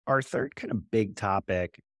Our third kind of big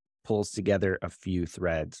topic pulls together a few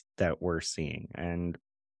threads that we're seeing. And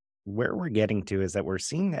where we're getting to is that we're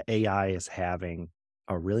seeing that AI is having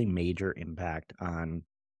a really major impact on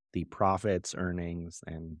the profits, earnings,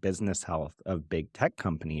 and business health of big tech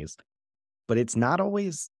companies. But it's not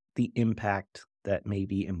always the impact that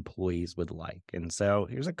maybe employees would like. And so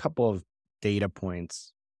here's a couple of data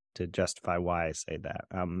points to justify why I say that.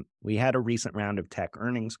 We had a recent round of tech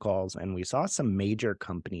earnings calls, and we saw some major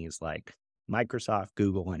companies like Microsoft,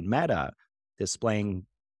 Google, and Meta displaying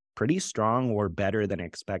pretty strong or better than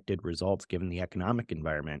expected results given the economic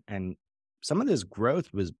environment. And some of this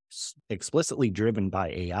growth was explicitly driven by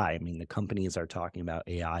AI. I mean, the companies are talking about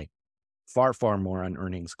AI far, far more on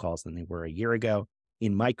earnings calls than they were a year ago.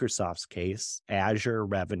 In Microsoft's case, Azure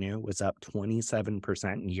revenue was up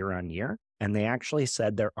 27% year on year. And they actually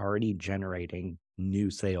said they're already generating new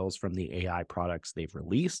sales from the AI products they've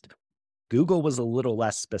released. Google was a little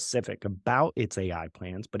less specific about its AI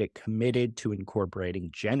plans, but it committed to incorporating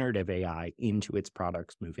generative AI into its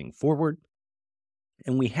products moving forward.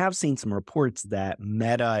 And we have seen some reports that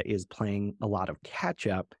Meta is playing a lot of catch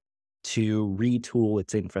up to retool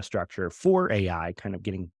its infrastructure for AI, kind of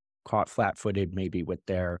getting caught flat footed maybe with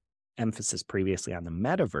their emphasis previously on the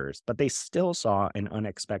metaverse, but they still saw an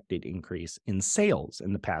unexpected increase in sales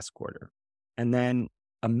in the past quarter. And then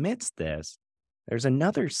amidst this, there's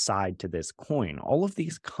another side to this coin. All of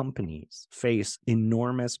these companies face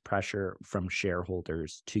enormous pressure from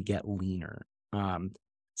shareholders to get leaner.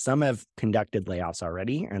 Some have conducted layoffs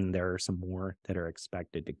already, and there are some more that are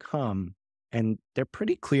expected to come. And they're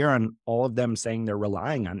pretty clear on all of them saying they're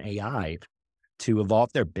relying on AI to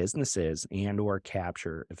evolve their businesses and or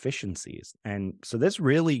capture efficiencies. And so this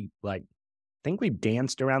really I think we've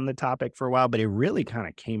danced around the topic for a while, but it really kind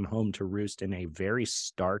of came home to roost in a very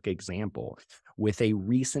stark example with a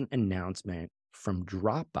recent announcement from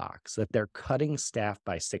Dropbox that they're cutting staff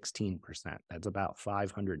by 16%. That's about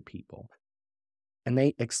 500 people. And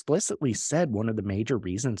they explicitly said one of the major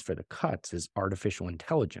reasons for the cuts is artificial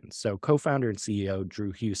intelligence. So co-founder and CEO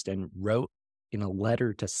Drew Houston wrote in a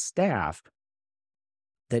letter to staff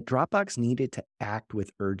that Dropbox needed to act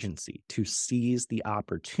with urgency to seize the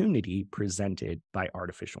opportunity presented by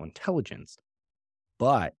artificial intelligence.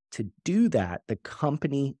 But to do that, the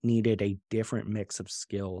company needed a different mix of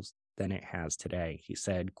skills than it has today. He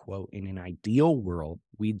said, quote, "In an ideal world,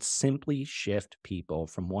 we'd simply shift people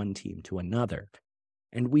from one team to another.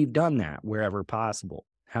 And we've done that wherever possible.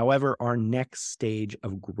 However, our next stage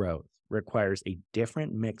of growth requires a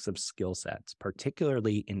different mix of skill sets,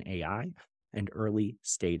 particularly in AI and early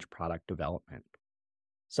stage product development."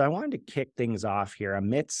 So I wanted to kick things off here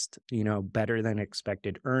amidst, better than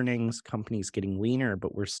expected earnings, companies getting leaner,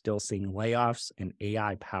 but we're still seeing layoffs and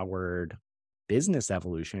AI powered business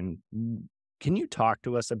evolution. Can you talk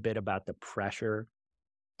to us a bit about the pressure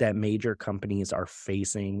that major companies are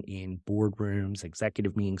facing in boardrooms,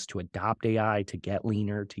 executive meetings to adopt AI, to get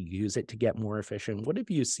leaner, to use it to get more efficient? What have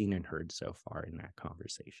you seen and heard so far in that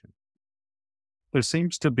conversation? There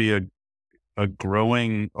seems to be a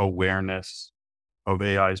growing awareness of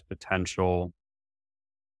AI's potential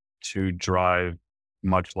to drive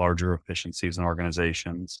much larger efficiencies in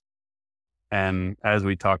organizations. And as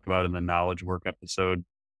we talked about in the knowledge work episode,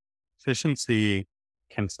 efficiency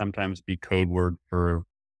can sometimes be code word for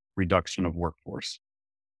reduction of workforce.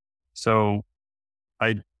 So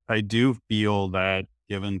I do feel that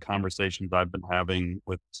given conversations I've been having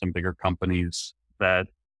with some bigger companies, that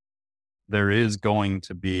there is going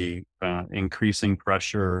to be increasing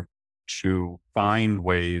pressure to find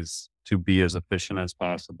ways to be as efficient as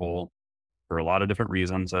possible for a lot of different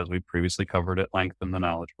reasons, as we previously covered at length in the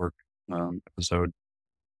knowledge work episode.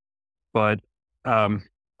 But I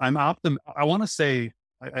want to say,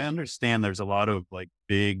 I understand there's a lot of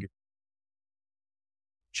big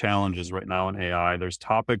challenges right now in AI. There's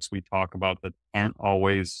topics we talk about that aren't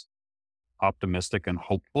always optimistic and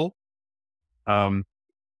hopeful. And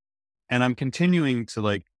I'm continuing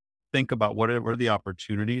to think about what are the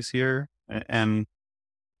opportunities here. And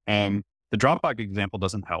the Dropbox example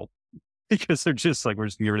doesn't help because they're just we're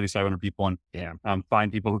just going to get rid of these 500 people and Yeah.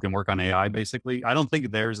 find people who can work on AI, basically. I don't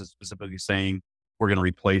think theirs is specifically saying we're going to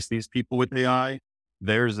replace these people with AI.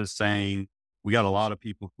 Theirs is saying we got a lot of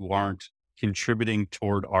people who aren't contributing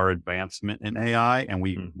toward our advancement in AI, and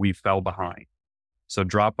we fell behind. So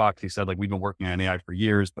Dropbox, he said, we've been working on AI for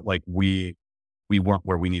years, but we weren't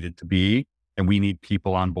where we needed to be, and we need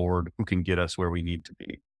people on board who can get us where we need to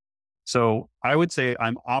be. So I would say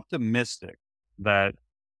I'm optimistic that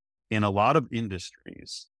in a lot of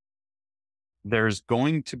industries, there's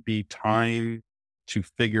going to be time to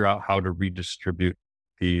figure out how to redistribute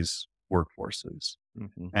these workforces.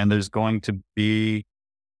 Mhm. And there's going to be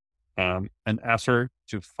an effort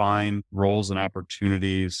to find roles and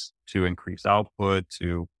opportunities to increase output,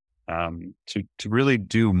 to really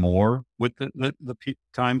do more with the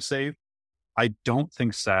time saved. I don't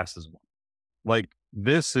think SaaS is one. Like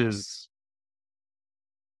this is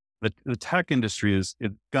the tech industry is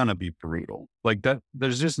it's gonna be brutal. Like that,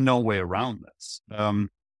 there's just no way around this.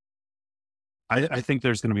 I think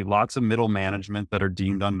there's going to be lots of middle management that are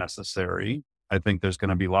deemed unnecessary. I think there's going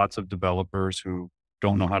to be lots of developers who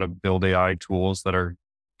don't know how to build AI tools that are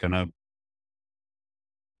going to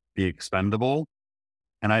be expendable.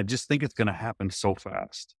 And I just think it's going to happen so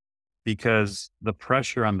fast because the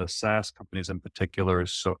pressure on the SaaS companies in particular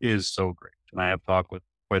is so great. And I have talked with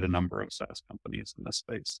quite a number of SaaS companies in this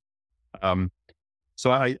space. Um,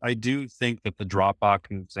 so I do think that the Dropbox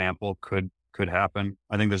example could happen.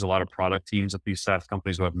 I think there's a lot of product teams at these SaaS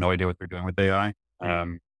companies who have no idea what they're doing with AI.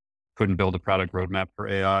 Couldn't build a product roadmap for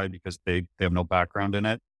AI because they have no background in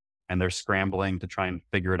it, and they're scrambling to try and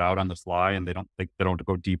figure it out on the fly, and they don't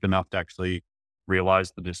go deep enough to actually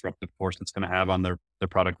realize the disruptive force it's going to have on their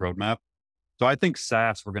product roadmap. So I think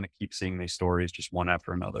SaaS, we're going to keep seeing these stories just one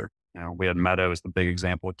after another. We had Meta as the big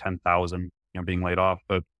example with 10,000 being laid off,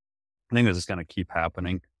 but I think this is going to keep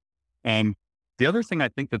happening. And the other thing I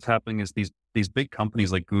think that's happening is these big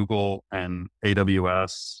companies like Google and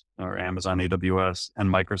AWS or Amazon AWS and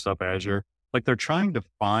Microsoft Azure, like they're trying to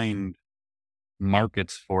find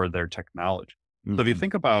markets for their technology. So if you Mhm.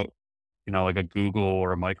 think about, like a Google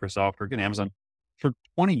or a Microsoft or again, Amazon, for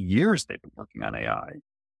 20 years, they've been working on AI,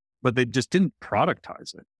 but they just didn't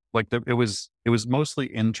productize it. Like it was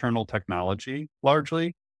mostly internal technology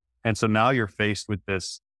largely. And so now you're faced with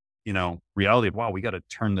this, reality of, wow, we got to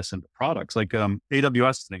turn this into products. Like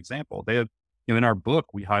AWS is an example. They had, in our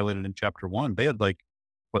book, we highlighted in chapter 1, they had like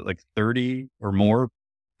 30 or more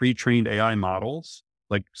pre-trained AI models.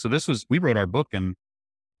 Like, so we wrote our book in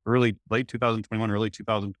late 2021, early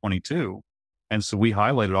 2022. And so we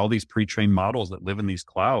highlighted all these pre-trained models that live in these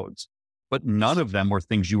clouds, but none of them were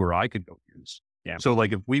things you or I could go use. Yeah. So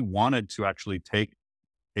like if we wanted to actually take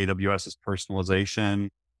AWS's personalization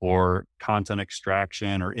or content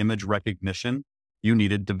extraction or image recognition, you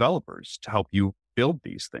needed developers to help you build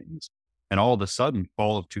these things. And all of a sudden,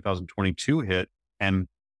 fall of 2022 hit and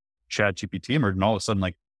ChatGPT emerged, and all of a sudden,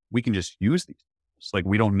 like we can just use these. It's like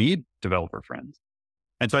we don't need developer friends.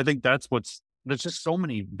 And so I think there's just so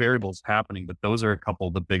many variables happening, but those are a couple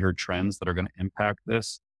of the bigger trends that are going to impact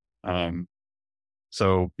this. Um,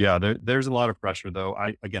 so yeah, there's a lot of pressure though.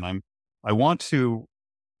 I want to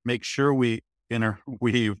make sure we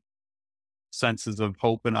interweave senses of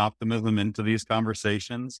hope and optimism into these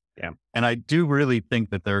conversations. Yeah. And I do really think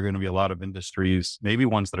that there are going to be a lot of industries, maybe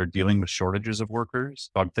ones that are dealing with shortages of workers.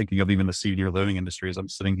 So I'm thinking of even the senior living industry as I'm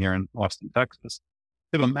sitting here in Austin, Texas.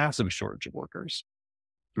 They have a massive shortage of workers.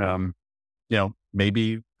 Um,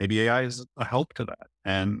 maybe AI is a help to that.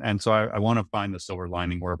 And so I want to find the silver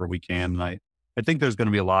lining wherever we can. And I think there's going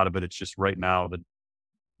to be a lot of it. It's just right now that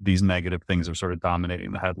these negative things are sort of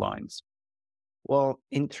dominating the headlines. Well,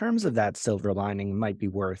 in terms of that silver lining, it might be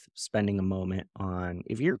worth spending a moment on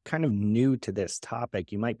if you're kind of new to this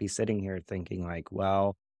topic, you might be sitting here thinking, like,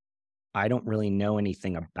 well, I don't really know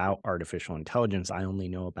anything about artificial intelligence. I only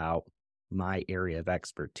know about my area of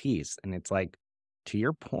expertise. And it's like, to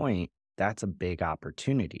your point, that's a big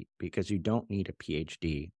opportunity because you don't need a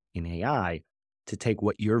PhD in AI to take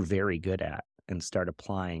what you're very good at and start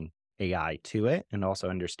applying AI to it and also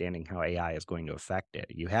understanding how AI is going to affect it.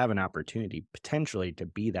 You have an opportunity potentially to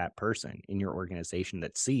be that person in your organization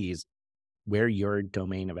that sees where your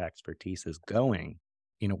domain of expertise is going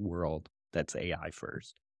in a world that's AI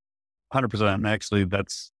first. 100%. And actually,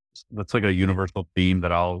 that's like a universal theme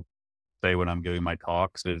that I'll say when I'm giving my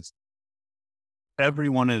talks is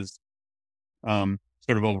everyone is sort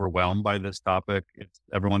of overwhelmed by this topic.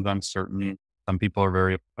 Everyone's uncertain. Some people are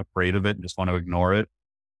very afraid of it and just want to ignore it.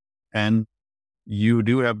 And you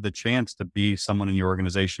do have the chance to be someone in your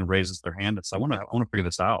organization who raises their hand and says, I want to figure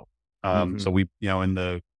this out. Mhm. So we, in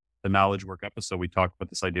the knowledge work episode, we talked about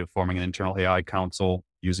this idea of forming an internal AI council,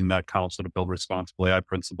 using that council to build responsible AI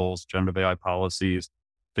principles, generative AI policies,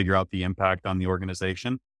 figure out the impact on the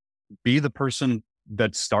organization. Be the person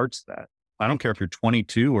that starts that. I don't care if you're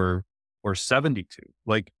 22 or 72.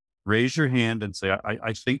 Like, raise your hand and say,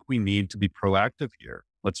 I think we need to be proactive here.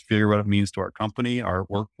 Let's figure what it means to our company, our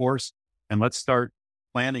workforce, and let's start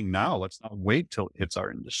planning now. Let's not wait till it hits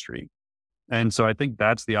our industry. And so I think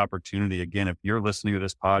that's the opportunity. Again, if you're listening to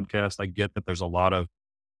this podcast, I get that there's a lot of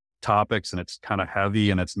topics and it's kind of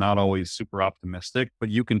heavy and it's not always super optimistic, but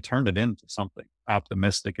you can turn it into something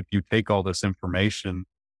optimistic if you take all this information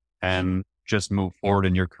and just move forward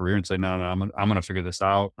in your career and say, no, no, I'm going to figure this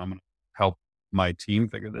out. I'm going to help my team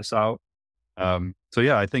figure this out. So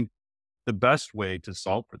yeah, I think the best way to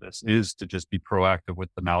solve for this is to just be proactive with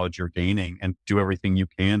the knowledge you're gaining and do everything you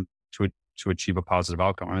can to achieve a positive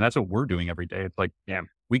outcome. I mean, that's what we're doing every day. It's like, Yeah.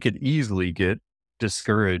 we could easily get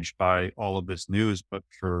discouraged by all of this news, but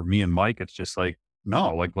for me and Mike, it's just like,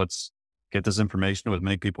 no, like, let's get this information to as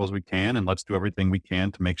many people as we can, and let's do everything we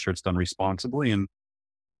can to make sure it's done responsibly. And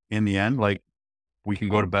in the end, like, we can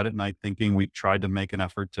go to bed at night thinking we tried to make an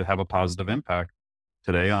effort to have a positive impact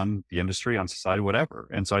today on the industry, on society, whatever.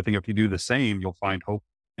 And so I think if you do the same, you'll find hope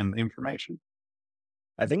in the information.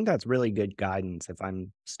 I think that's really good guidance if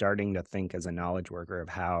I'm starting to think as a knowledge worker of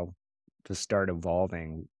how to start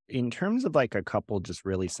evolving. In terms of like a couple just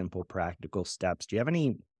really simple practical steps, do you have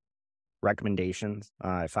any recommendations?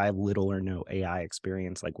 If I have little or no AI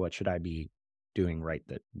experience, like what should I be doing right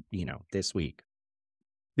that, this week?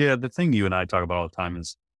 Yeah, the thing you and I talk about all the time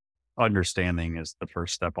is understanding is the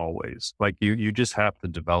first step always. Like, you just have to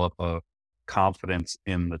develop a confidence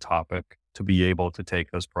in the topic to be able to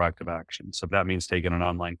take those proactive actions. So if that means taking an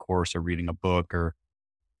online course or reading a book or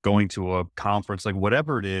going to a conference, like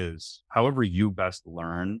whatever it is, however you best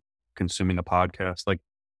learn, consuming a podcast, like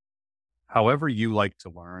however you like to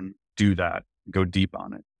learn, do that, go deep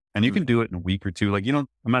on it. And you can Mhm. do it in a week or two. Like, I'm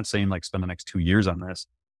not saying like spend the next 2 years on this.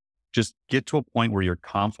 Just get to a point where you're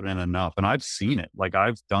confident enough. And I've seen it. Like,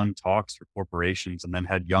 I've done talks for corporations and then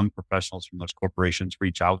had young professionals from those corporations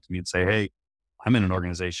reach out to me and say, hey, I'm in an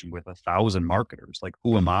organization with 1,000 marketers. Like,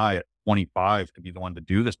 who am I at 25 to be the one to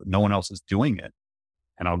do this, but no one else is doing it?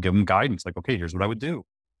 And I'll give them guidance like, okay, here's what I would do.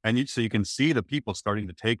 And so you can see the people starting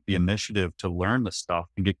to take the initiative to learn the stuff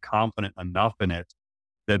and get confident enough in it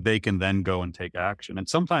that they can then go and take action. And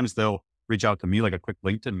sometimes they'll reach out to me like a quick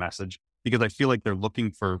LinkedIn message because I feel like they're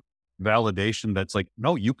looking for validation that's like,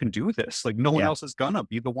 no, you can do this. Like, no one Yeah. else is gonna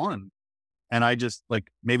be the one. And I just like,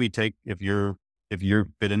 maybe take, if you're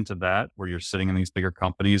fit into that where you're sitting in these bigger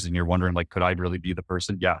companies and you're wondering like, could I really be the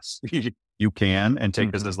person? Yes, you can. And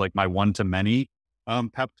take this Mhm. as like my one to many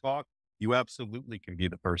pep talk. You absolutely can be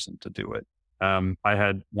the person to do it. I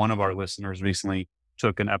had one of our listeners recently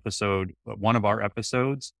took one of our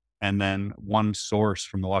episodes, and then one source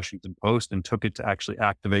from the Washington Post and took it to actually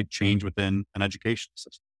activate change within an education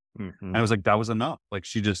system. And I Mhm. was like, that was enough. Like,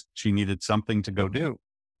 she needed something to go do.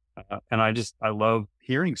 And I love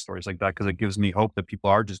hearing stories like that because it gives me hope that people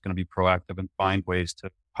are just going to be proactive and find ways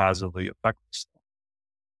to positively affect this.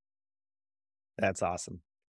 That's awesome.